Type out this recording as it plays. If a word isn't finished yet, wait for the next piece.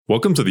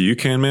Welcome to the You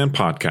Can Man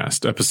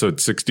podcast, episode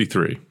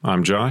 63.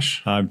 I'm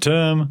Josh. I'm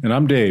Tim. And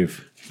I'm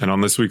Dave. And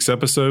on this week's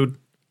episode,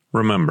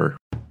 remember.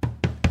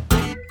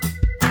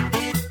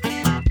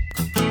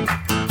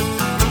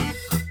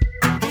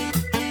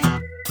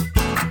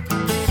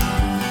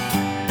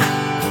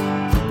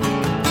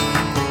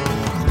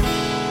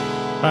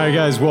 All right,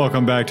 guys,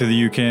 welcome back to the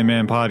You Can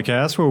Man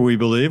podcast, where we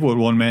believe what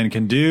one man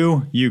can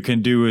do, you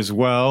can do as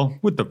well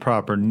with the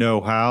proper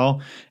know-how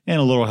and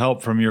a little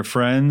help from your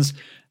friends.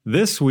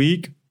 This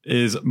week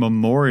is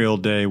Memorial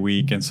Day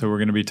week, and so we're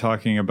going to be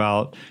talking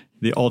about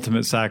the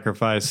ultimate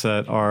sacrifice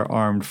that our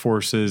armed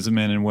forces,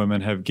 men and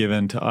women, have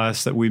given to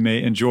us that we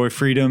may enjoy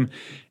freedom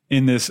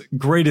in this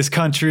greatest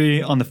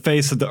country on the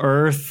face of the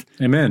earth.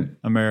 Amen.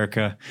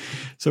 America.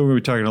 So we're going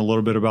to be talking a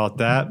little bit about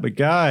that. But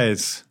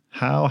guys,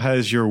 how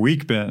has your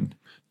week been?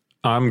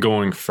 I'm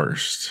going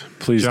first.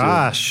 Please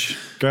Josh,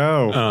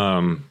 go.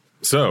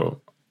 So,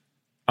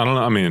 I don't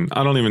know. I mean,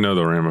 I don't even know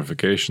the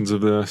ramifications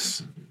of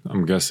this.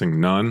 I'm guessing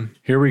none.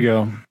 Here we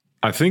go.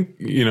 I think,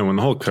 when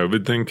the whole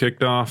COVID thing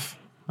kicked off,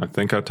 I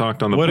think I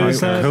talked on the podcast. What is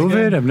that? COVID?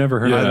 again? I've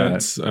never heard of that.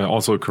 It's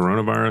also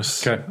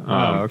coronavirus.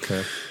 Okay.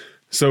 Okay.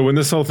 So when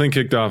this whole thing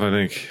kicked off, I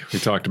think we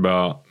talked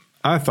about,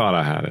 I thought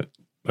I had it.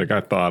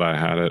 I thought I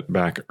had it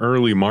back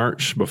early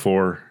March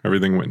before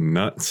everything went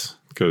nuts.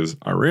 Because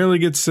I rarely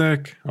get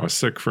sick. I was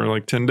sick for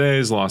 10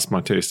 days, lost my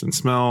taste and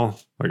smell,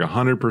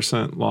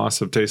 100%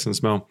 loss of taste and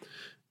smell.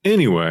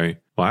 Anyway,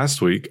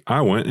 last week I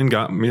went and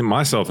got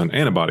myself an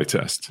antibody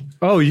test.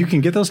 Oh, you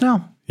can get those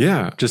now?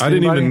 Yeah. Just I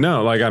didn't anybody? even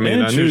know. I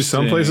knew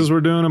some Interesting. places were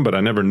doing them, but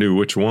I never knew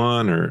which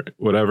one or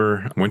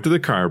whatever. I went to the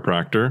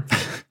chiropractor,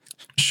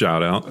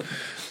 shout out,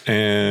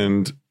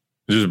 and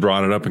just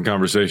brought it up in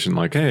conversation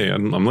hey,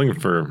 I'm looking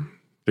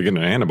to get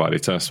an antibody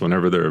test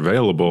whenever they're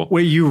available.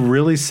 Wait, you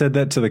really said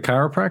that to the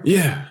chiropractor?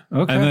 Yeah.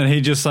 Okay. And then he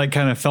just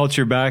kind of felt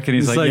your back and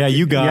he's like, yeah,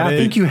 you got it. I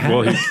think you have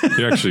Well, it.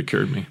 he actually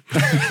cured me.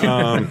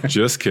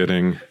 Just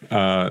kidding.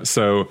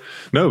 So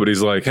no, but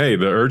he's like, hey,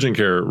 the urgent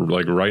care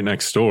right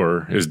next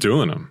door is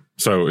doing them.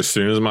 So as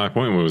soon as my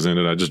appointment was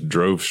ended, I just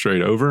drove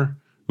straight over,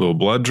 little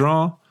blood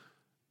draw.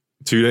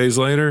 2 days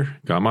later,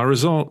 got my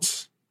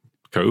results.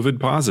 COVID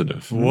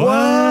positive.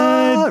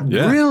 What?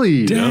 Yeah.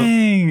 Really?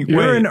 Dang. You're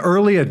Wait. an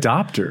early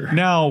adopter.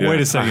 Now, Yeah, wait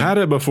a I second. had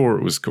it before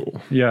it was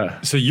cool. Yeah.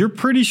 So you're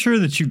pretty sure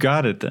that you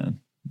got it then?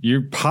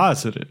 You're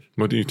positive.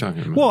 What are you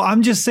talking about? Well,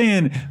 I'm just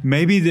saying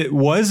maybe that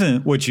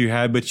wasn't what you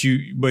had, but you.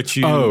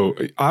 Oh,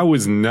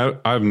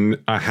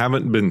 I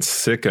haven't been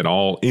sick at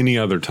all any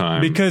other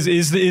time. Because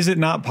is it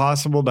not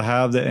possible to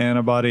have the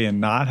antibody and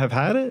not have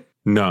had it?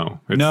 No.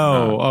 It's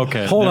No. not.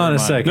 Okay. Hold never on a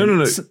mind. second.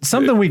 No.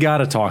 Something we got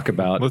to talk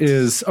about Let's-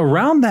 is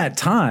around that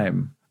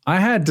time, I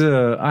had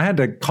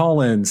to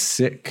call in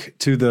sick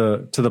to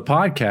the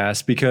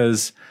podcast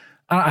because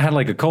I had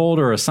a cold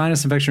or a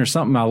sinus infection or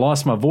something. I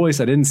lost my voice.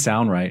 I didn't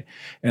sound right.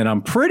 And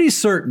I'm pretty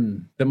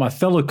certain that my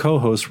fellow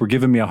co-hosts were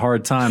giving me a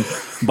hard time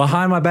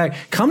behind my back.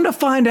 Come to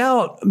find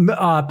out,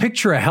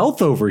 Picture of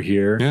Health over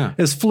here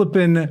is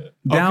flipping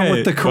down Okay,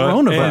 with the but-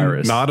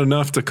 coronavirus. Not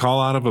enough to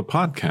call out of a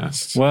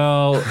podcast.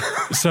 Well,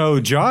 so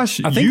Josh,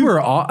 I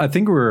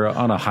think we're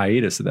on a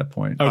hiatus at that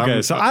point.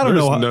 okay. So I don't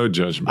know. There's no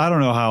judgment. I don't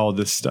know how all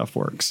this stuff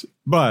works,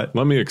 but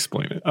Let me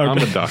explain it. I'm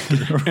a doctor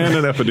and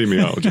an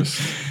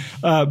epidemiologist.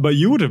 but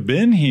you would have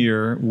been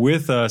here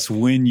with us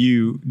when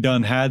you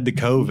done had the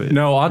COVID.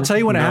 No, I'll tell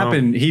you what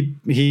happened.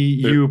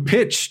 You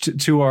pitched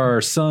to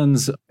our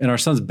son's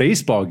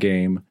baseball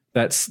game.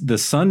 That's the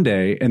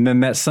Sunday, and then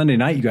that Sunday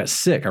night you got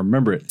sick. I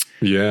remember it.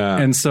 Yeah.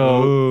 And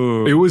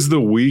so it was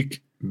the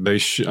week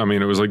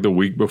it was the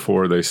week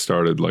before they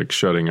started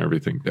shutting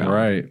everything down.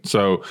 Right.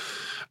 So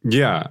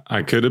yeah,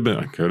 I could have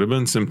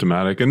been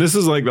symptomatic. And this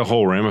is the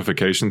whole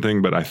ramification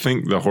thing, but I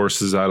think the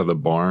horse is out of the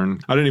barn.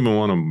 I didn't even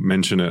want to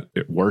mention it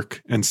at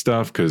work and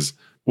stuff because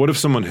what if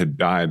someone had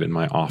died in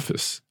my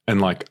office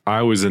and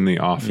I was in the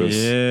office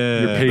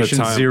Yeah.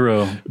 patient time-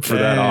 zero. for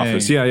that Dang.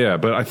 office. Yeah.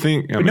 But I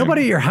think But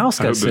nobody at your house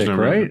I got hope there's sick,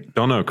 no- right?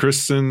 Don't know.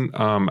 Kristen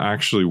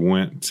actually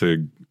went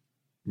to.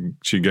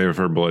 She gave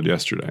her blood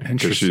yesterday because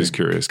Interesting. she's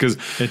curious. Because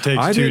It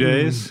takes 2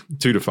 days?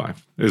 2 to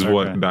 5 is Okay.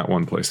 what that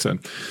one place said.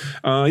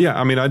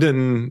 Yeah, I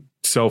didn't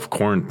self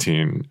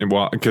quarantine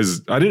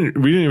because we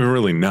didn't even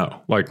really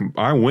know.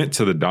 I went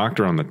to the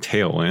doctor on the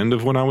tail end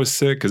of when I was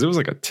sick because it was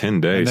a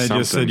 10-day. And they something.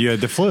 just said you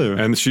had the flu.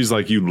 And she's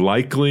like, you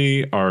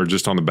likely are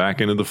just on the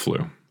back end of the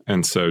flu.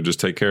 And so just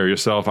take care of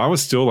yourself. I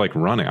was still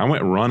running. I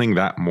went running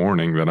that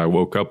morning that I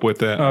woke up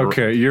with it.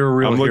 Okay, you're a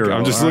real hero.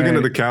 I'm just All looking right.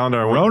 at the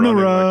calendar. I went Run,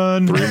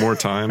 running run. 3 more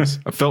times.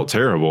 I felt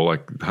terrible.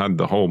 Had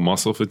the whole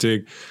muscle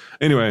fatigue.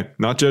 Anyway,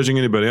 not judging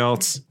anybody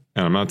else.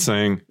 And I'm not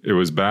saying it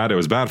was bad. It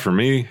was bad for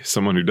me,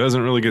 someone who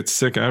doesn't really get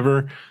sick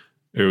ever.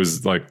 It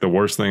was the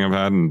worst thing I've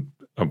had in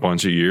a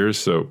bunch of years.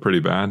 So pretty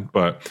bad,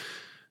 but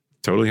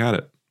totally had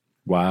it.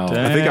 Wow.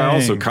 Dang. I think I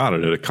also caught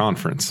it at a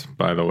conference,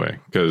 by the way,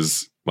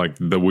 because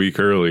the week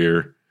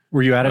earlier,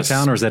 Were you out of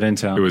town or was that in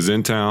town? it was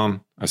in town.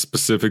 I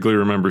specifically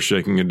remember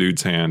shaking a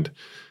dude's hand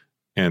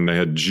And they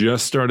had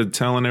just started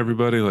telling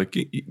everybody, like,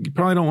 you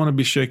probably don't want to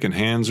be shaking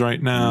hands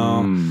right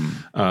now.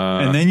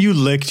 And then you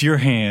licked your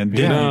hand.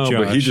 No,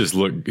 Josh?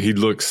 but he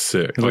looked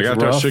sick. Like, looked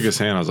after I rough. shook his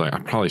hand, I was like, I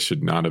probably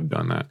should not have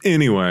done that.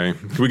 Anyway,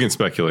 we can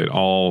speculate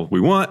all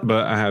we want,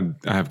 but I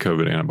have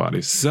COVID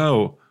antibodies.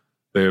 So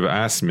they've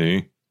asked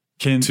me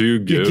to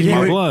give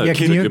my blood. Yeah,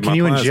 can to you give my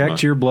inject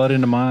plasma. your blood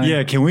into mine?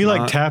 Yeah, can we like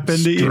Not tap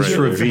into each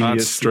straight- other?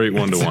 Not straight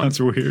one to one. Sounds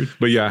weird.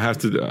 But yeah,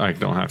 I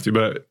don't have to.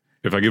 But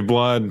if I give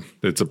blood,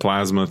 it's a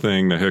plasma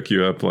thing. They hook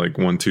you up like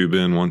one tube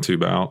in, one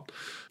tube out.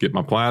 Get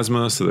my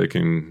plasma so they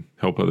can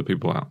help other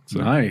people out. So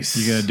Nice.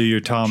 You're going to do your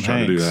Tom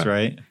Trying to do Hanks, that.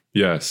 right?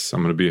 yes,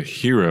 I'm going to be a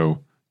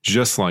hero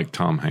just like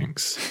Tom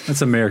Hanks.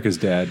 That's America's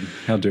dad.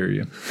 How dare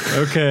you?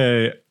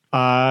 Okay.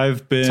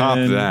 I've been. Top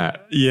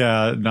that.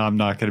 Yeah, no, I'm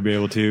not going to be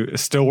able to.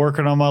 Still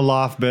working on my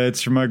loft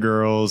beds for my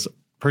girls.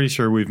 Pretty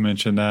sure we've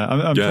mentioned that.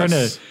 I'm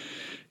Yes.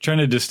 trying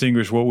to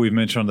distinguish what we've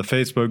mentioned on the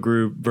Facebook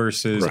group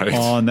versus Right.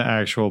 on the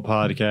actual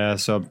podcast.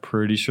 So I'm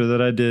pretty sure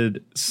that I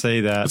did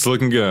say that. It's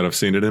looking good. I've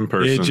seen it in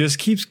person. It just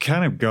keeps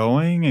kind of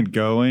going and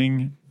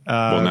going.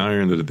 well, now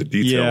you're into the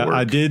detail Yeah, work.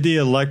 I did the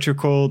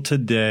electrical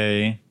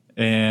today,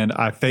 and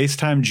I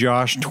FaceTimed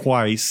Josh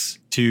twice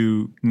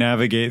to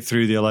navigate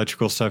through the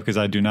electrical stuff because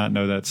I do not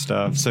know that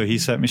stuff. So he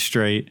set me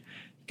straight,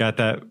 got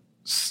that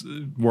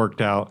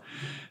worked out.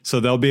 So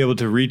they'll be able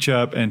to reach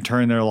up and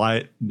turn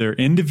their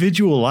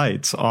individual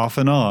lights off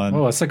and on.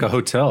 Oh, it's like a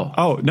hotel.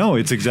 Oh, no,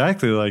 it's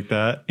exactly like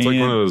that. It's like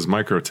one of those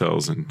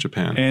microtels in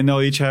Japan. And they'll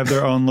each have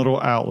their own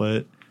little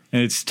outlet,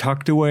 and it's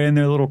tucked away in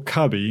their little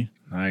cubby.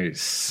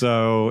 Nice.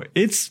 So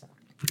it's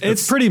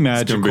pretty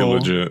magical. It's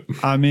going to be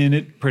legit. I mean,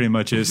 it pretty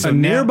much is. So A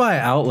now- nearby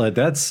outlet.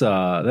 That's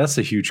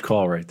a huge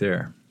call right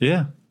there.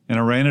 Yeah. And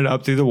I ran it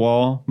up through the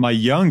wall. My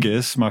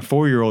youngest, my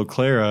 4-year-old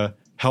Clara,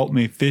 helped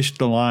me fish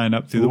the line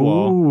up through the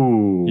wall.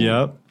 Ooh.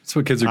 Yep. That's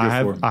what kids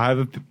are good for. I have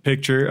a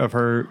picture of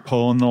her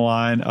pulling the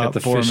line up the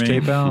for fish me.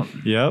 tape out?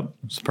 Yep.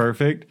 It's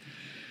perfect.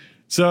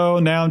 So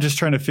now I'm just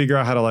trying to figure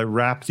out how to like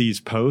wrap these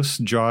posts.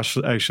 Josh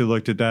actually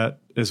looked at that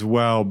as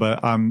well, but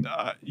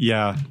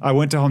I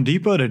went to Home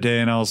Depot today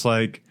and I was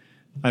like,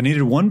 I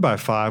needed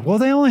 1x5. Well,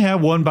 they only have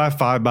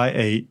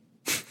 1x5x8.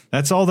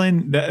 That's all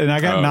and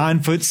I got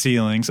 9-foot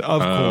ceilings,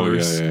 of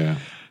course. Yeah.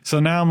 So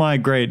now I'm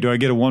like, great. Do I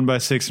get a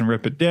 1x6 and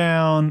rip it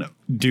down?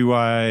 Do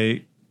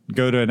I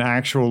go to an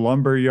actual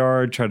lumber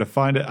yard, try to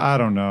find it? I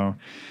don't know.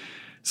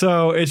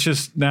 So it's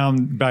just now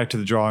I'm back to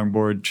the drawing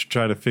board to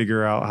try to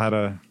figure out how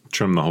to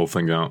Trim the whole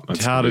thing out.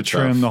 That's how gonna to be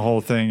trim tough. the whole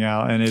thing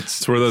out. And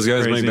it's where those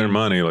guys crazy. make their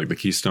money, like the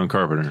Keystone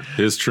Carpenter.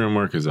 His trim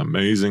work is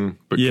amazing,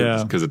 but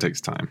Yeah. because it takes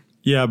time.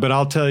 Yeah, but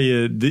I'll tell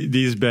you,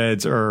 these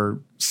beds are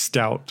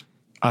stout.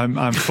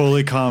 I'm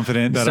fully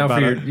confident that It's out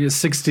about for your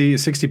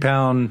 60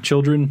 pound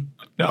children.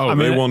 Oh,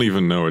 they won't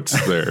even know it's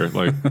there.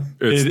 Like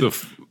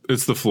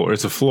it's the floor.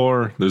 It's a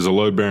floor. There's a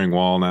load bearing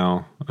wall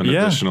now. An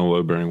Yeah. additional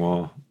load bearing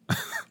wall.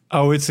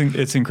 Oh, it's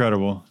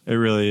incredible. It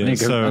really I need is.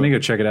 to go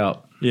check it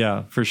out.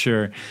 Yeah, for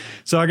sure.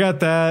 So I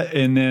got that,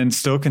 and then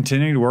still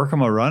continuing to work on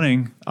my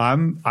running.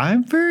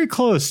 I'm very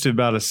close to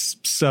about a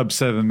sub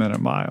 7-minute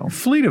mile.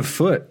 Fleet of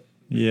foot.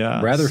 Yeah,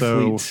 Rather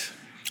so fleet.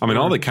 I mean,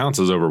 all that counts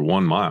is over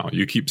 1 mile.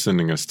 You keep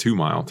sending us 2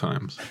 mile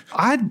times.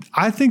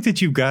 I think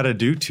that you've got to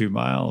do 2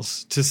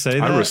 miles to say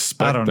that. I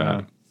respect I don't that.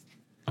 know.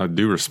 I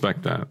do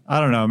respect that. I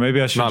don't know. Maybe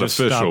I should Not just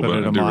official, stop it but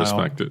at I a do mile.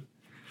 respect it.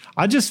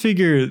 I just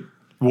figure,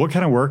 what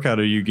kind of workout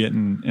are you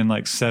getting in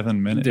like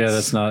 7 minutes? Yeah,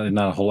 that's not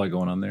a whole lot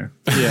going on there.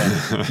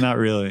 Yeah, not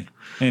really.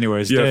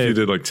 Anyways, Yeah, if Dave. you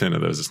did like 10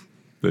 of those,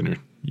 then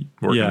you're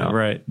working Yeah, out.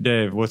 right.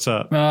 Dave, what's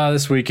up?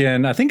 This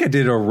weekend, I think I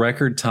did a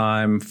record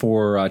time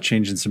for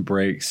changing some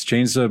brakes.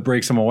 Changed the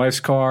brakes on my wife's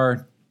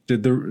car,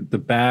 did the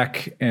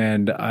back,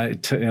 and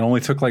it only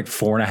took like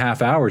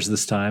 4.5 hours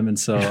this time. And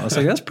so I was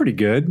like, that's pretty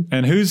good.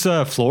 And whose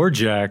floor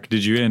jack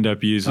did you end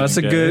up using? That's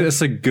a Dave?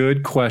 that's a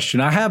good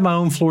question. I have my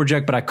own floor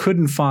jack, but I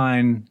couldn't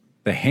find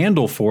the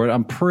handle for it.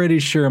 I'm pretty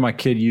sure my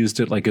kid used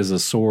it like as a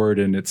sword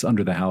and it's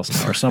under the house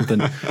now or something.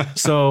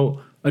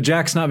 So a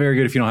jack's not very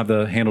good if you don't have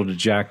the handle to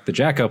jack the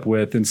jack up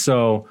with. And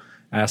so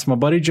I asked my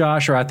buddy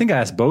Josh, or I think I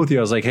asked both of you.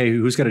 I was like, hey,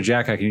 who's got a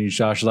jack I can use?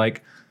 Josh was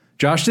like,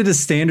 Josh did a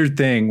standard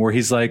thing where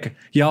he's like,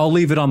 yeah, I'll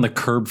leave it on the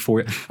curb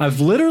for you. I've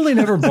literally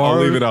never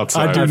borrowed. leave it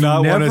outside. I do I've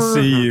not want to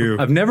see you.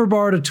 I've never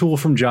borrowed a tool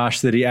from Josh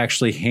that he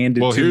actually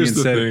handed Well, to me here's and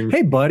the said, thing.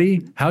 hey,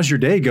 buddy, how's your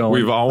day going?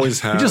 We've always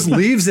he had just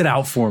leaves it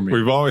out for me.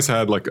 we've always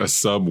had like a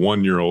sub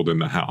 1-year-old in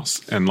the house.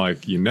 And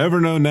like you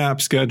never know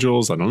nap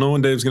schedules. I don't know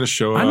when Dave's gonna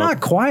show I'm up. not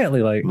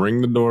quietly like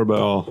Ring the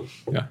doorbell.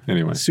 Yeah.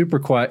 Anyway. super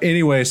quiet.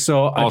 Anyway,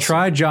 so I Awesome.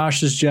 tried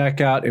Josh's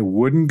jack out. It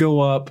wouldn't go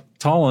up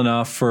tall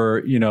enough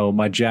for,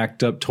 my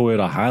jacked up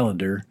Toyota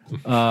Highlander.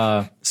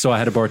 So I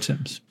had to borrow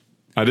Tim's.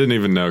 I didn't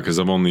even know because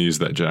I've only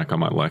used that jack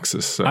on my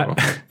Lexus. So I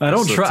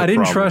that's a I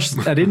didn't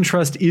problem. I didn't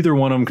trust either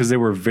one of them because they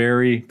were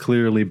very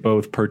clearly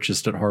both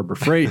purchased at Harbor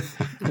Freight.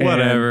 And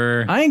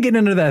Whatever. I ain't getting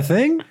into that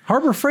thing.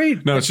 Harbor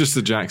Freight. No, it's just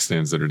the jack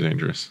stands that are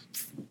dangerous.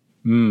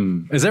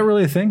 Is that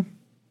really a thing?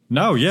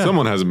 No, yeah.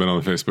 Someone hasn't been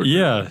on the Facebook group.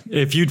 Yeah,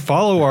 if you'd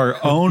follow our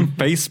own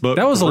Facebook,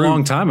 That was a group-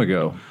 long time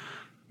ago.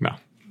 No.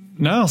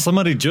 No,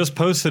 somebody just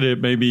posted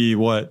it maybe,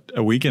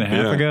 a week and a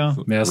half ago?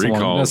 Yeah,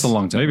 that's a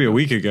long time. Maybe a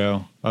week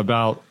ago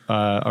about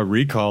a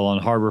recall on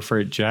Harbor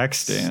Freight jack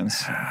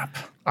stands.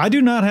 I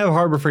do not have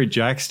Harbor Freight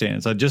jack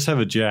stands. I just have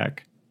a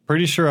jack.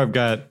 Pretty sure I've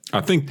got...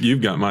 I think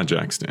you've got my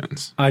jack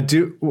stands. I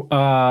do.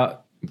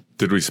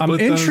 Did we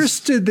split I'm those?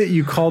 interested that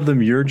you called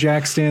them your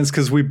jack stands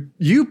because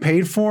you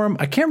paid for them.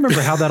 I can't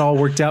remember how that all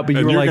worked out, but you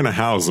And were you're like, going to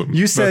house them.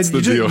 you said That's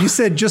the deal. you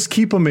said just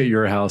keep them at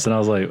your house, and I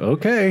was like,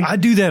 okay. I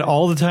do that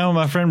all the time with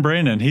my friend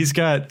Brandon. He's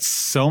got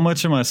so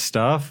much of my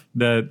stuff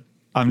that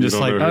I'm just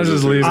don't like, know who I'll this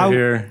just is. leave it I,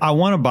 here. I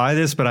want to buy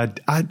this, but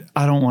I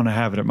don't want to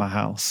have it at my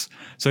house.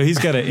 So he's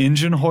got an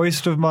engine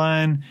hoist of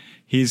mine.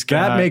 He's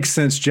got That makes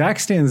sense. Jack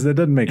stands, that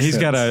doesn't make sense.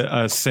 He's got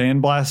a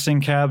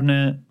sandblasting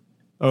cabinet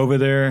over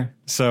there.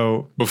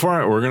 So Before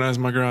I organized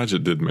my garage,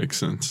 it did make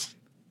sense.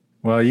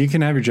 Well, you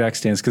can have your jack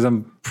stands because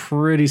I'm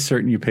pretty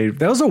certain you paid.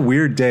 That was a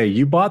weird day.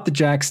 You bought the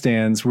jack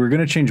stands. We were going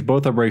to change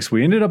both our brakes.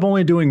 We ended up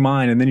only doing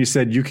mine, and then you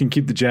said you can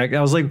keep the jack.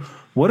 I was like,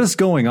 what is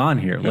going on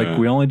here? Yeah. Like,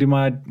 we only do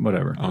my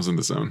whatever. I was in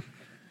the zone.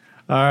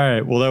 all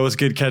right. Well, that was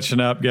good catching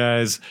up,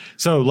 guys.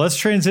 So let's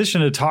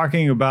transition to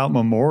talking about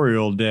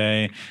Memorial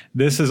Day.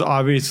 This is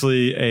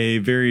obviously a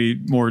very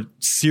more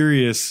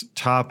serious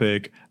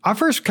topic. I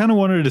first kind of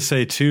wanted to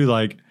say, too,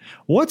 like,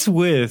 what's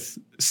with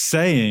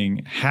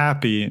saying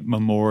Happy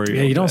Memorial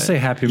Yeah, you don't Day? say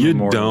Happy You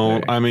Memorial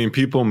don't. Day. I mean,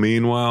 people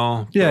mean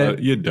well, Yeah. but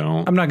you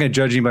don't. I'm not going to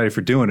judge anybody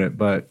for doing it,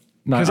 but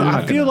not, Because I'm I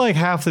not feel gonna. like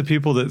half the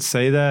people that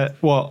say that,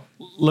 well,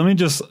 let me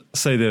just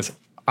say this.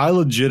 I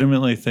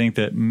legitimately think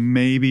that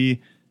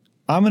maybe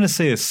I'm going to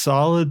say a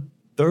solid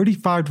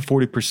 35 to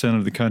 40%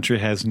 of the country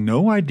has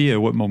no idea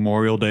what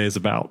Memorial Day is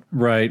about.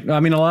 Right. I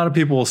mean, a lot of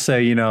people will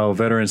say,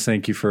 veterans,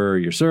 thank you for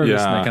your service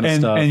and that kind of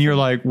stuff. And you're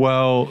like,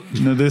 well,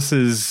 no, that's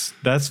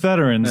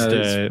Veterans it's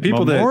Day.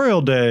 people that-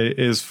 Memorial Day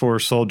is for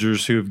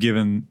soldiers who have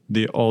given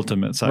the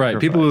ultimate sacrifice.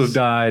 right. People who have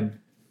died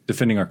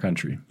defending our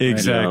country. Right?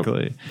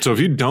 Exactly. So if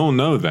you don't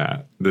know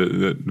that,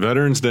 the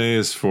Veterans Day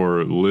is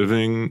for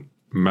living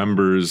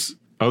members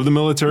of the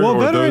military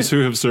Well, or those who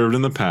have served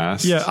in the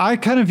past. Yeah, I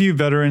kind of view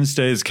Veterans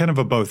Day as kind of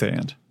a both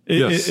and.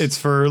 Yes. It's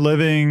for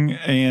living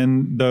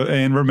and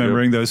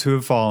remembering those who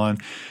have fallen.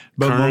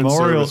 But Current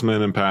Memorial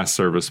servicemen and past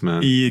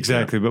servicemen.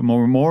 exactly. But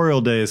Memorial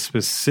Day is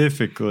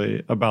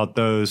specifically about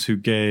those who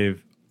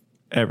gave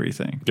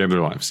everything. Gave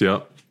their lives.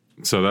 Yep.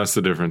 So that's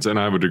the difference. And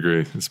I would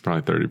agree. It's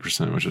probably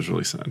 30%, which is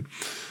really sad.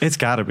 It's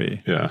got to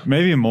be. Yeah.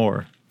 Maybe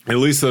more. At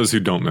least those who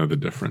don't know the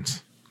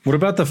difference. What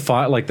about the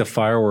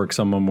fireworks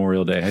on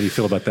Memorial Day? How do you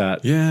feel about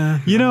that? Yeah.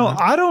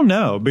 I don't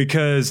know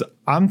because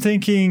I'm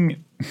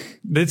thinking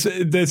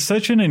that's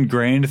such an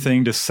ingrained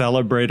thing to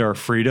celebrate our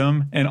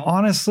freedom. And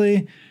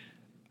honestly,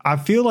 I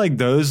feel like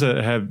those that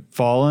have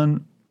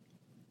fallen,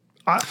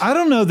 I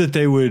don't know that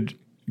they would.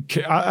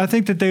 I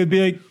think that they would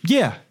be like,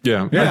 yeah.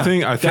 I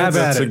think Have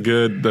that's at a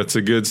good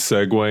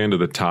segue into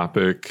the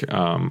topic.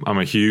 I'm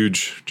a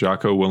huge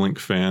Jocko Willink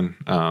fan,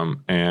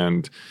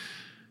 and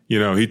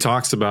he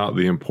talks about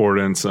the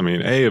importance. I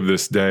mean, of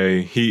this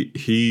day.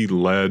 He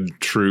led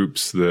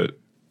troops that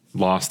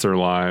lost their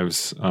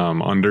lives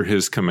under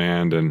his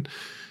command, and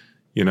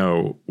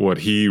what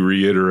he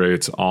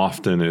reiterates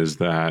often is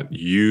that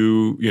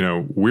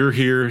we're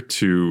here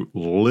to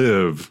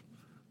live.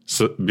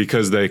 So,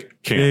 because they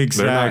can't,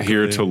 Exactly. They're not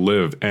here to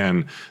live,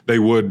 and they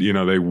would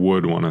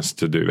want us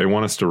to do. They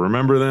want us to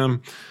remember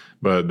them,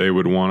 but they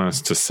would want us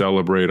to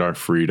celebrate our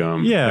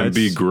freedom and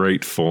be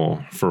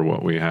grateful for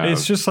what we have.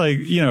 It's just like,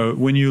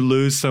 when you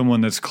lose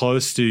someone that's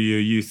close to you,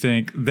 you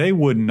think they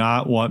would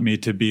not want me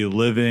to be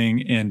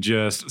living in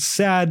just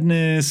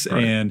sadness,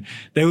 and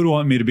they would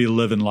want me to be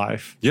living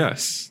life.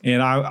 Yes.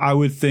 And I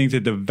would think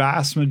that the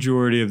vast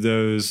majority of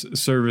those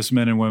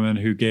servicemen and women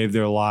who gave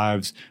their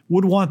lives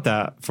would want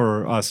that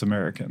for us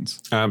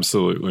Americans.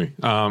 Absolutely.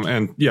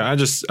 And yeah,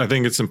 I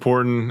think it's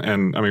important.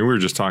 And I mean, we were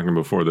just talking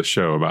before the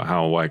show about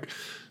how like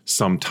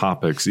some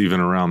topics, even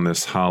around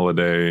this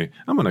holiday,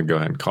 I'm going to go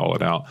ahead and call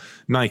it out.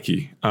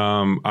 Nike.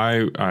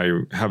 I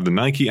have the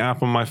Nike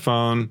app on my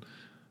phone.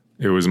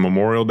 It was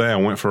Memorial Day. I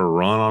went for a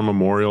run on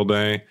Memorial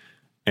Day,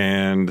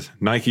 and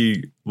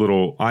Nike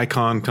little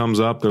icon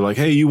comes up. They're like,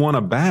 hey, you want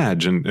a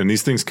badge? And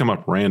these things come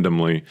up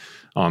randomly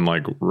on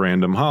like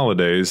random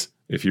holidays.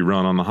 If you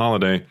run on the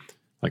holiday,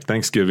 like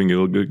Thanksgiving,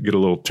 you'll get a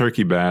little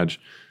turkey badge.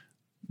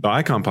 The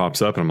icon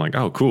pops up and I'm like,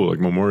 oh, cool. Like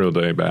Memorial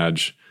Day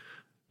badge.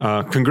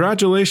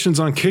 Congratulations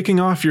on kicking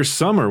off your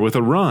summer with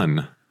a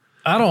run.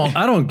 I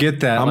don't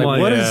get that. I'm Like,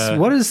 like,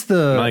 what is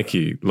the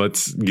Nike,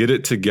 let's get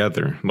it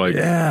together. Like,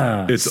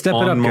 Step it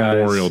on up, guys.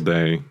 Memorial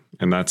Day,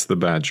 and that's the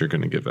badge you're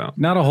going to give out.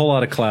 Not a whole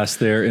lot of class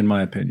there, in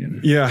my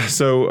opinion. Yeah.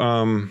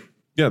 So,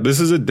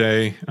 this is a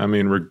day. I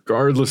mean,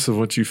 regardless of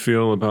what you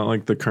feel about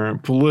like the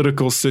current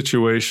political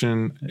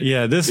situation,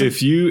 Yeah,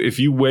 if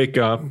you wake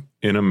up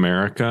in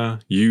America,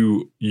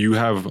 you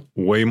have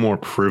way more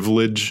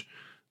privilege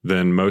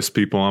than most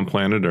people on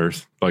planet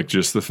Earth. Like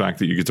just the fact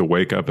that you get to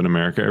wake up in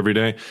America every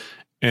day.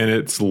 And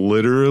it's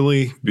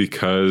literally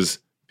because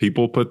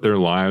people put their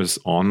lives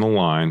on the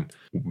line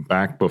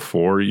back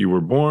before you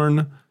were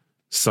born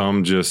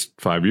Some just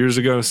 5 years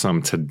ago,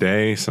 some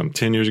today, some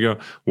 10 years ago,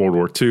 World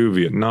War II,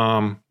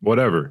 Vietnam,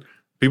 whatever.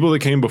 People that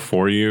came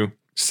before you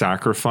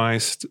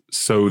sacrificed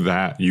so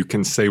that you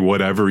can say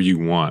whatever you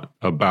want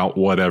about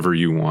whatever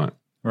you want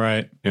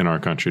Right. in our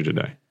country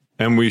today.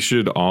 And we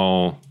should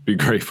all be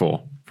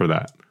grateful for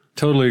that.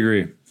 Totally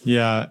agree.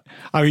 Yeah.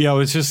 I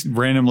was just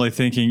randomly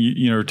thinking,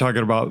 we're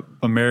talking about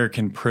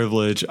American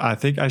privilege. I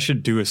think I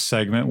should do a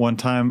segment one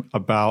time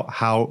about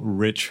how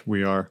rich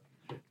we are.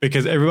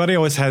 Because everybody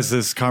always has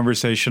this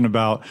conversation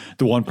about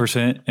the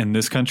 1% in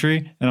this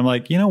country. And I'm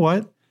like, you know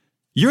what?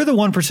 You're the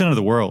 1% of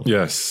the world.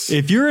 Yes.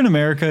 If you're in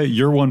America,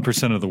 you're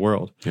 1% of the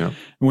world. Yeah.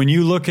 When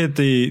you look at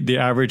the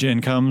average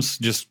incomes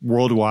just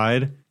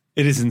worldwide,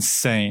 it is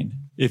insane.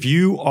 If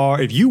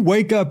you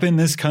wake up in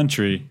this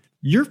country,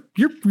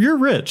 you're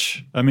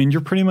rich. I mean,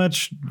 you're pretty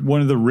much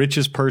one of the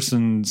richest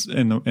persons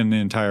in the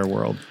entire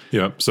world.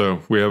 Yep.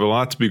 So we have a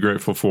lot to be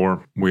grateful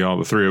for. We all,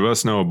 the three of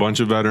us, know a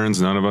bunch of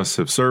veterans. None of us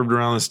have served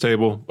around this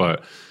table,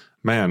 but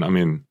man, I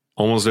mean,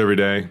 almost every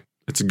day,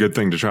 it's a good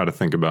thing to try to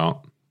think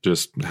about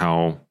just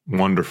how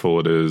wonderful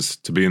it is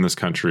to be in this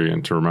country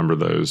and to remember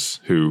those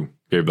who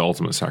gave the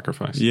ultimate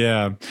sacrifice.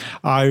 Yeah.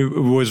 I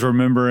was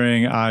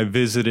remembering I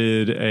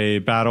visited a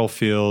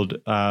battlefield,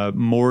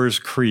 Moores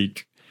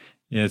Creek.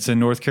 It's in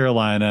North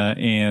Carolina,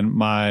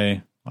 and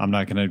I'm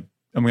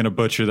going to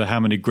butcher how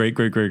many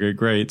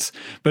greats,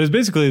 but it's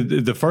basically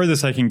the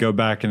furthest I can go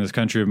back in this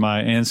country of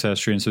my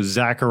ancestry. And so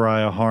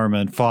Zachariah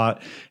Harmon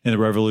fought in the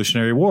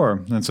Revolutionary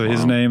War. And so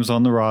his name's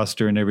on the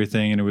roster and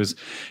everything. And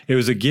it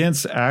was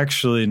against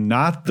actually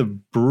not the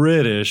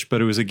British, but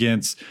it was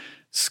against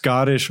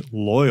Scottish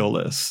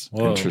loyalists.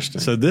 Whoa.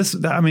 Interesting. So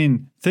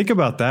think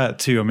about that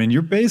too. I mean,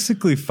 you're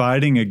basically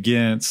fighting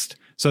against.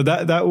 So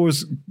that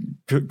was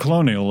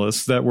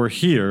colonialists that were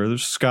here. The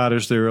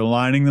Scottish, they were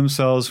aligning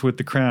themselves with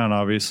the crown,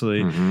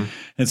 obviously. Mm-hmm.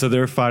 And so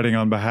they're fighting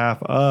on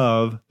behalf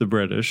of the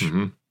British.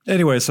 Mm-hmm.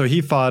 Anyway, so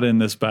he fought in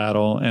this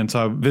battle. And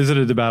so I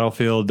visited the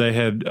battlefield. They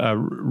had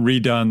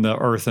redone the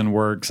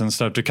earthworks and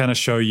stuff to kind of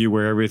show you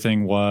where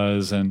everything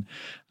was. And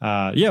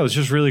it was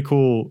just really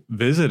cool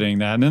visiting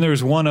that. And then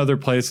there's one other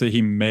place that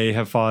he may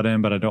have fought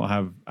in, but I don't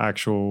have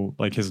actual,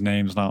 his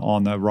name's not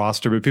on the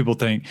roster. But people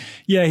think,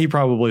 he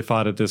probably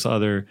fought at this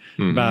other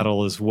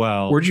battle as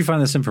well. Where'd you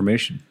find this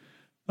information?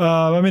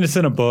 It's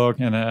in a book,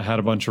 and it had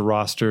a bunch of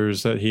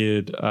rosters that he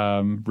had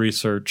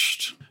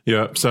researched.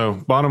 Yeah. So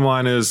bottom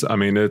line is,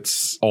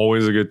 it's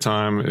always a good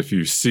time if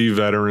you see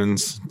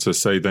veterans to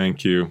say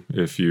thank you.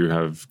 If you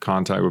have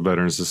contact with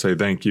veterans to say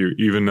thank you,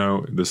 even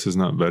though this is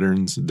not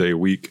Veterans Day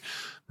week,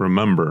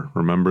 remember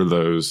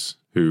those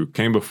who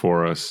came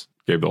before us,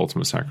 gave the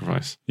ultimate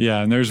sacrifice.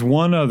 Yeah, and there's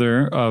one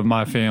other of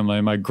my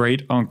family, my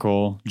great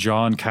uncle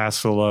John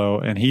Castello,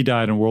 and he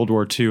died in World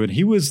War II, and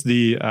he was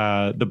the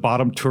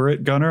bottom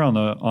turret gunner on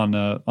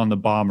the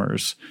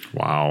bombers.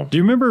 Wow! Do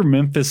you remember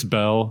Memphis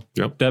Belle?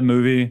 Yep. That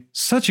movie,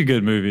 such a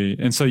good movie,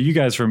 and so you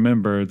guys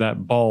remember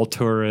that ball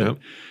turret,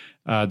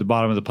 the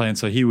bottom of the plane.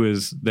 So he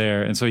was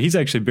there, and so he's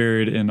actually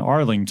buried in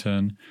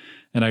Arlington,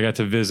 and I got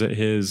to visit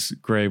his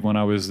grave when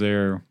I was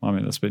there.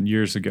 That's been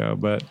years ago,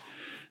 but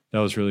that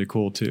was really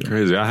cool too.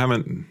 Crazy. I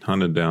haven't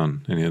hunted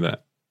down any of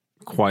that,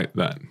 quite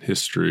that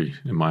history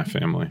in my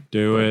family.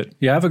 Do it.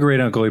 Yeah, I have a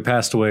great uncle. He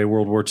passed away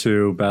World War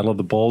II, Battle of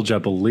the Bulge, I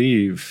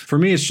believe. For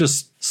me, it's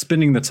just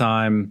spending the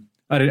time.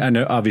 I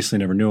know, obviously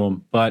never knew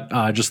him, but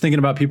just thinking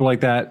about people like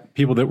that,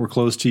 people that were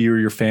close to you or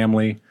your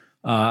family.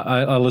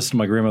 I listen to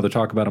my grandmother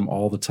talk about them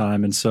all the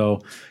time. And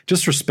so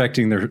just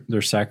respecting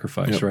their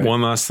sacrifice, right?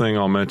 One last thing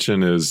I'll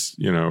mention is,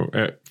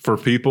 for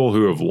people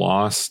who have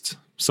lost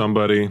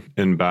somebody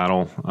in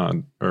battle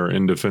or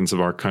in defense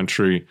of our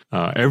country,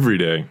 every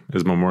day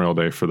is Memorial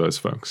Day for those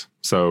folks.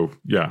 So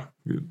yeah,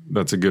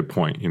 that's a good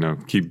point.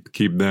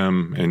 Keep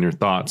them in your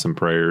thoughts and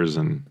prayers,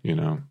 and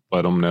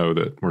let them know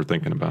that we're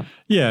thinking about.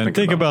 Yeah, and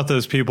think about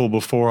those people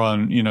before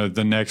on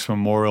the next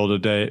Memorial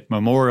Day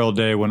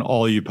when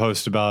all you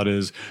post about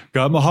is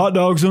got my hot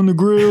dogs on the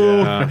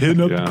grill,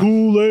 hitting up the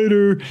pool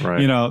later,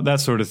 right.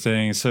 That sort of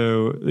thing.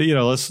 So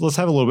let's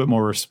have a little bit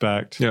more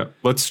respect. Yeah,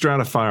 let's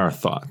stratify our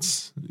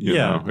thoughts.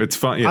 It's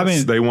fun.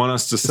 Yes, they want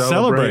us to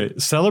celebrate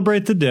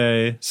the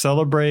day,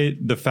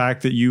 celebrate the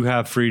fact that you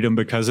have freedom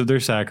because of their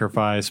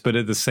sacrifice, but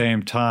at the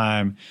same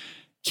time,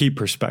 keep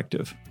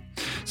perspective.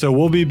 So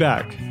we'll be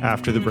back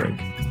after the break.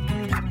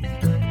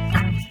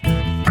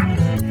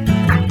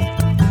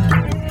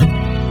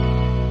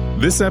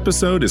 This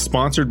episode is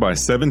sponsored by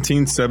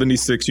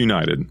 1776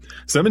 United.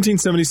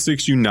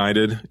 1776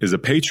 United is a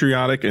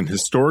patriotic and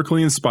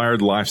historically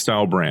inspired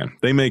lifestyle brand.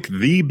 They make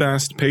the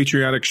best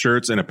patriotic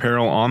shirts and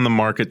apparel on the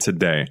market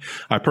today.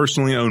 I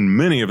personally own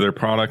many of their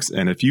products,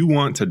 and if you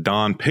want to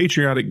don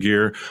patriotic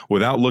gear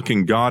without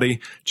looking gaudy,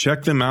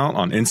 check them out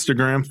on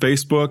Instagram,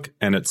 Facebook,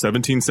 and at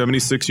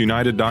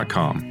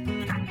 1776united.com.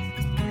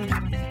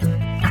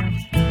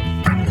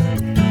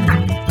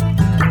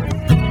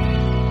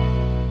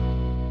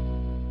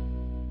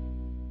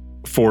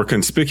 For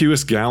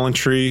conspicuous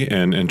gallantry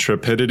and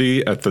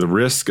intrepidity at the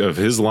risk of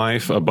his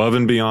life above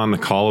and beyond the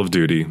call of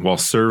duty while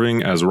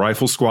serving as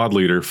Rifle Squad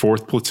Leader,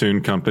 4th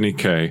Platoon Company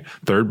K,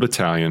 3rd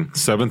Battalion,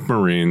 7th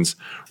Marines,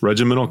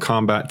 Regimental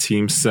Combat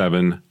Team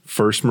 7,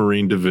 1st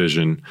Marine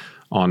Division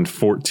on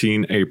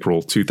 14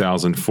 April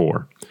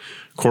 2004.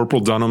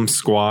 Corporal Dunham's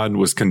squad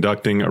was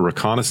conducting a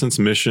reconnaissance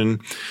mission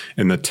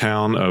in the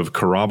town of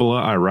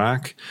Karaballah,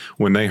 Iraq,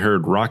 when they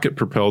heard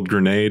rocket-propelled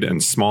grenade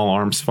and small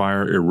arms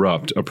fire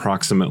erupt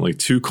approximately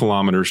 2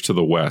 kilometers to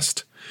the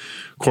west.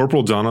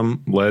 Corporal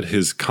Dunham led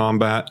his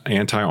combat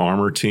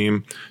anti-armor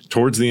team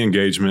towards the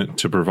engagement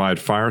to provide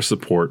fire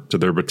support to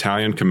their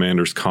battalion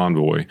commander's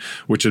convoy,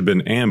 which had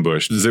been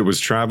ambushed as it was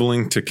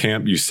traveling to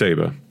Camp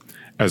Usaba.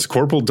 As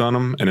Corporal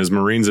Dunham and his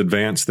Marines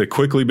advanced, they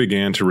quickly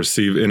began to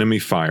receive enemy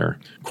fire.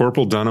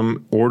 Corporal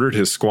Dunham ordered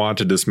his squad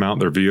to dismount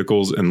their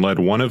vehicles and led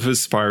one of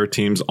his fire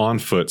teams on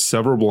foot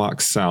several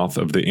blocks south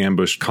of the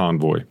ambushed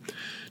convoy.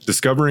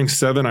 Discovering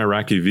 7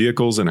 Iraqi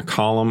vehicles in a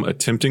column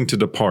attempting to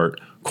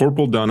depart,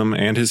 Corporal Dunham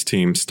and his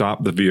team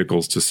stopped the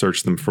vehicles to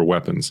search them for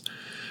weapons.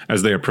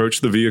 As they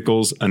approached the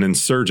vehicles, an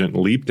insurgent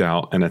leaped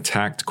out and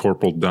attacked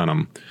Corporal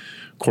Dunham.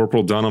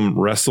 Corporal Dunham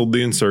wrestled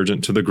the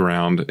insurgent to the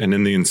ground and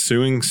in the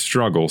ensuing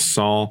struggle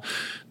saw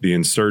the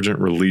insurgent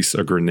release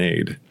a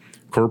grenade.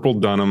 Corporal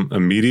Dunham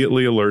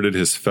immediately alerted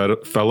his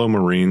fellow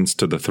Marines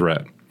to the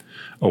threat.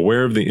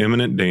 Aware of the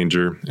imminent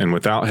danger and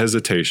without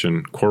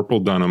hesitation, Corporal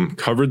Dunham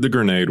covered the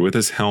grenade with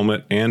his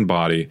helmet and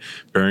body,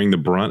 bearing the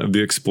brunt of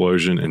the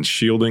explosion and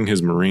shielding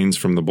his Marines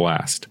from the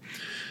blast.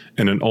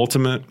 In an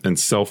ultimate and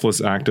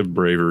selfless act of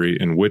bravery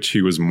in which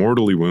he was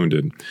mortally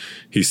wounded,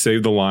 he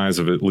saved the lives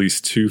of at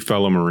least 2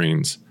 fellow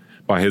Marines.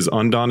 By his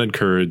undaunted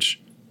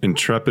courage,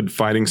 intrepid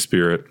fighting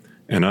spirit,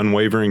 and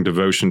unwavering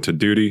devotion to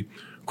duty,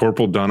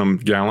 Corporal Dunham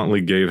gallantly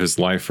gave his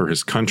life for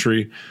his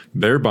country,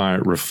 thereby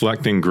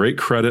reflecting great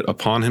credit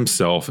upon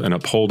himself and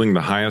upholding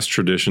the highest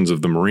traditions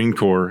of the Marine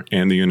Corps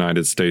and the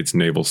United States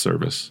Naval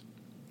Service.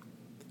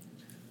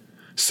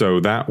 So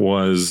that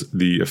was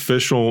the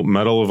official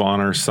Medal of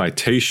Honor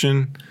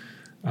citation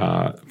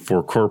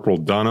for Corporal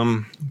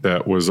Dunham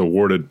that was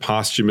awarded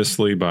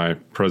posthumously by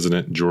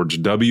President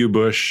George W.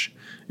 Bush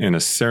in a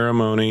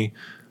ceremony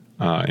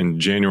in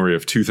January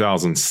of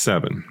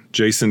 2007.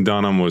 Jason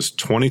Dunham was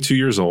 22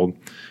 years old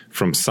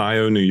from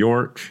Scio, New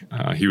York.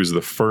 He was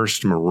the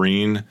first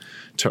Marine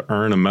to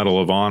earn a Medal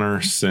of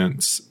Honor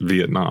since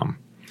Vietnam.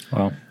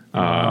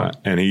 Wow.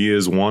 And he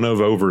is one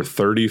of over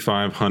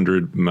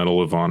 3,500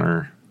 Medal of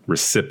Honor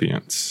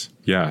recipients.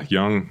 Yeah,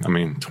 young.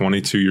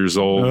 22 years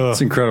old.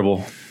 That's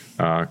incredible.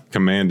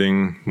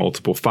 Commanding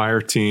multiple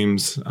fire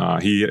teams.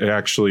 He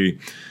actually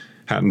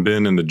hadn't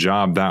been in the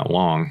job that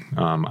long.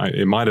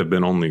 It might have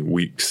been only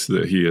weeks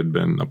that he had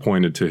been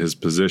appointed to his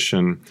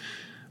position.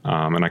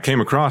 And I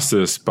came across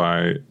this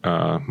by,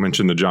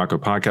 mentioned the Jocko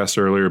podcast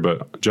earlier,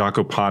 but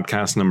Jocko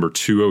podcast number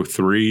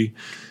 203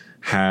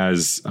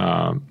 has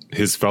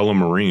his fellow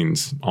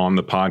Marines on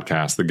the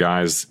podcast, the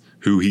guys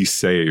who he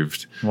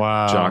saved.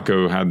 Wow.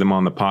 Jocko had them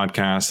on the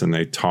podcast and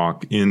they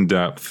talk in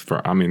depth for,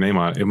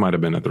 it might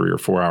have been a 3 or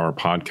 4 hour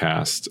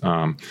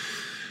podcast,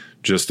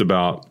 just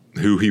about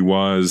who he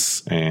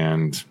was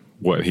and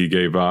what he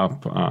gave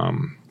up.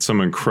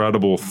 Some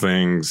incredible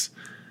things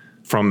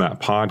from that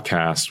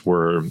podcast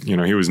where,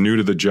 he was new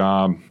to the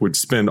job, would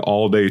spend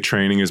all day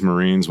training his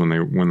Marines when they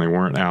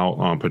weren't out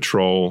on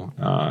patrol.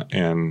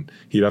 And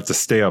he'd have to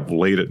stay up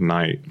late at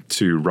night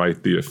to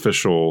write the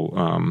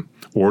official,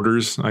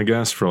 orders, I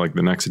guess, for like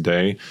the next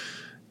day.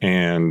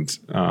 And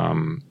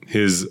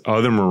his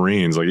other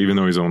Marines, like even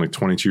though he's only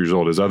 22 years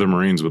old, his other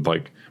Marines would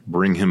like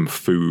bring him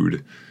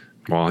food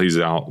while he's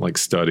out like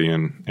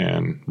studying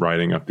and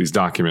writing up these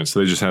documents.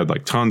 So they just had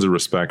like tons of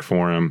respect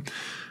for him.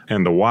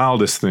 And the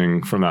wildest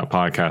thing from that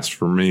podcast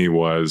for me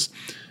was,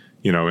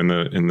 in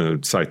the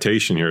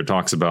citation here, it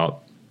talks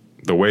about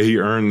the way he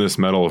earned this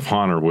Medal of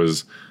Honor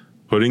was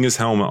putting his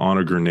helmet on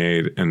a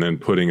grenade and then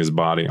putting his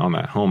body on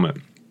that helmet.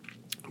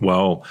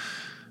 Well,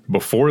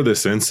 before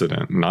this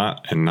incident,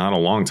 not a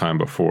long time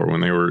before,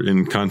 when they were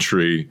in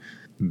country,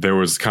 there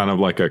was kind of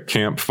like a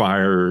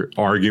campfire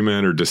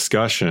argument or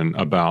discussion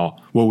about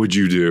what would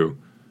you do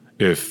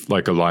if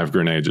like a live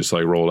grenade just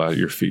like rolled out of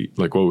your feet?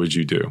 Like, what would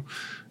you do?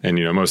 And,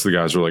 most of the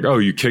guys were like, oh,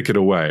 you kick it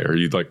away or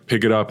you'd like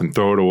pick it up and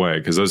throw it away.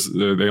 Cause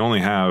they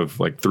only have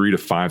like 3 to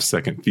 5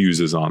 second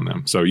fuses on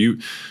them. So you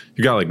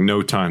got like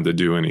no time to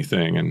do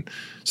anything. And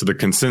so the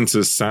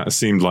consensus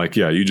seemed like,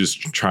 yeah, you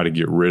just try to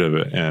get rid of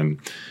it. And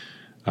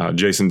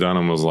Jason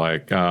Dunham was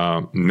like,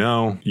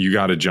 no, you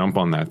got to jump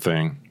on that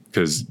thing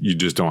because you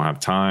just don't have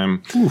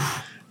time.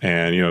 Oof.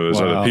 And, there's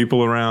other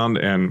people around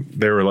and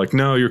they were like,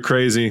 no, you're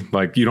crazy.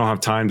 Like, you don't have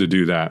time to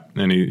do that.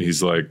 And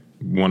he's like,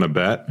 want to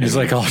bet? He's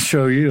like, I'll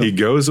show you. He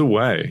goes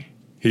away.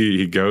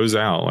 He goes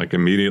out like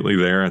immediately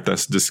there at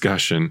this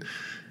discussion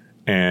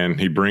and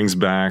he brings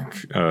back,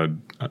 I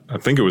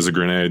think it was a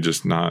grenade,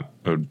 just not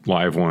a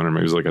live one, or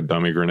maybe it was like a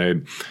dummy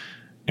grenade.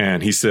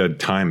 And he said,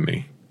 time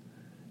me.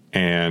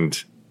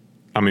 And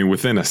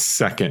within a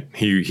second,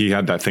 he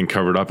had that thing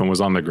covered up and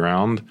was on the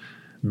ground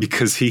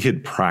because he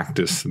had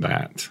practiced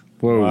that.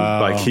 Whoa.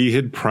 Wow. Like he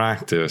had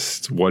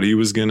practiced what he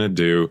was going to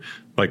do,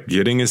 like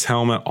getting his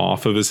helmet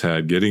off of his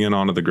head, getting it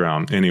onto the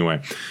ground.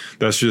 Anyway,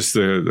 that's just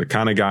the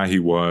kind of guy he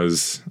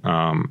was,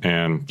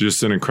 and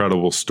just an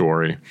incredible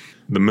story.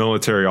 The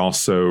military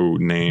also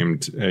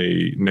named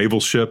a naval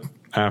ship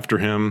after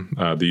him,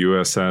 the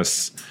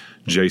USS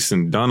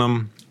Jason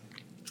Dunham.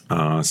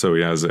 So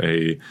he has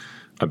I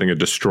think a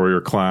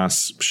destroyer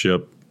class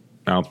ship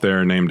out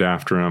there named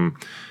after him.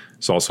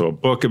 There's also a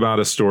book about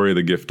his story,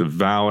 The Gift of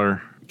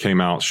Valor, came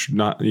out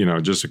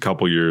just a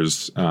couple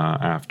years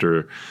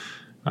after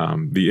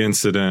the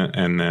incident.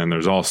 And then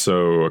there's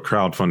also a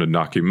crowdfunded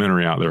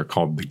documentary out there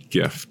called The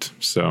Gift.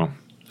 So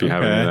if you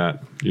have any of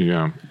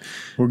that,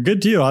 Well,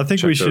 good deal. I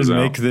think we should those out.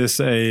 make this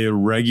a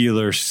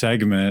regular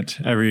segment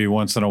every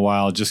once in a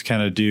while. Just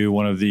kind of do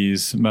one of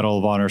these Medal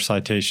of Honor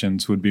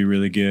citations would be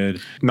really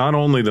good. not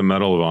only the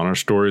Medal of Honor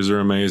stories are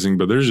amazing,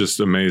 but there's just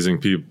amazing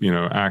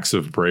people, acts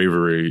of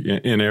bravery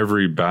in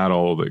every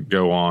battle that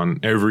go on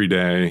every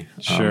day.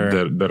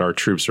 Sure. That our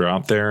troops are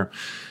out there.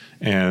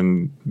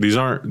 And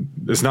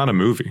it's not a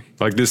movie.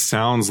 Like this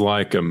sounds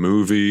like a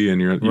movie and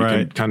you can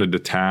Right. kind of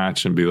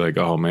detach and be like,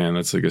 oh man,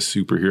 that's like a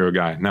superhero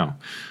guy. No,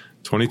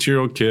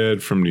 22-year-old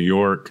kid from New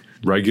York,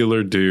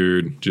 regular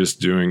dude, just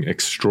doing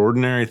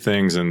extraordinary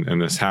things.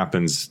 And this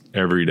happens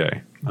every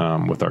day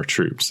with our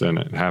troops. And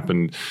it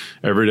happened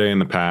every day in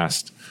the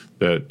past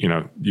that,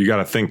 you got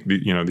to think,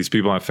 these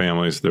people have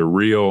families, they're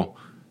real.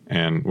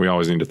 And we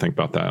always need to think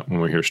about that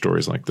when we hear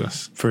stories like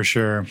this. For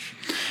sure.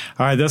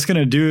 All right, that's going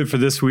to do it for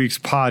this week's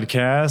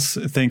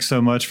podcast. Thanks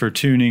so much for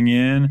tuning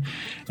in,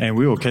 and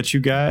we will catch you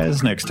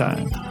guys next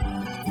time.